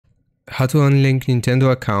how to unlink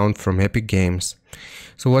Nintendo account from Epic Games.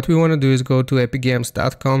 So what we want to do is go to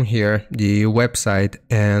epicgames.com here, the website,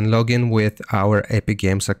 and log in with our Epic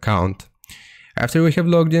Games account. After we have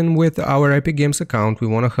logged in with our Epic Games account, we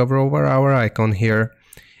want to hover over our icon here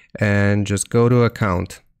and just go to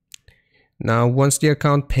account. Now, once the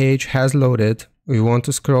account page has loaded, we want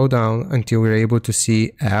to scroll down until we're able to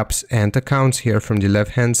see apps and accounts here from the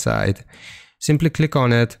left hand side. Simply click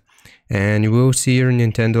on it and you will see your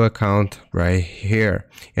Nintendo account right here,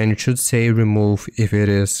 and it should say remove if it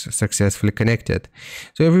is successfully connected.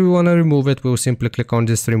 So if we want to remove it, we'll simply click on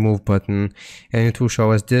this remove button and it will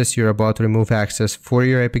show us this: you're about to remove access for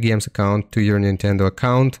your Epic Games account to your Nintendo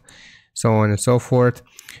account, so on and so forth.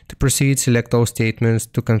 To proceed, select those statements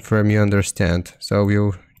to confirm you understand. So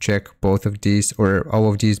we'll check both of these or all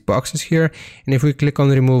of these boxes here, and if we click on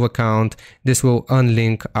remove account, this will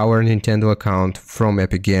unlink our Nintendo account from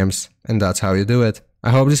Epic Games, and that's how you do it. I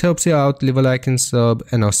hope this helps you out. Leave a like and sub,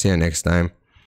 and I'll see you next time.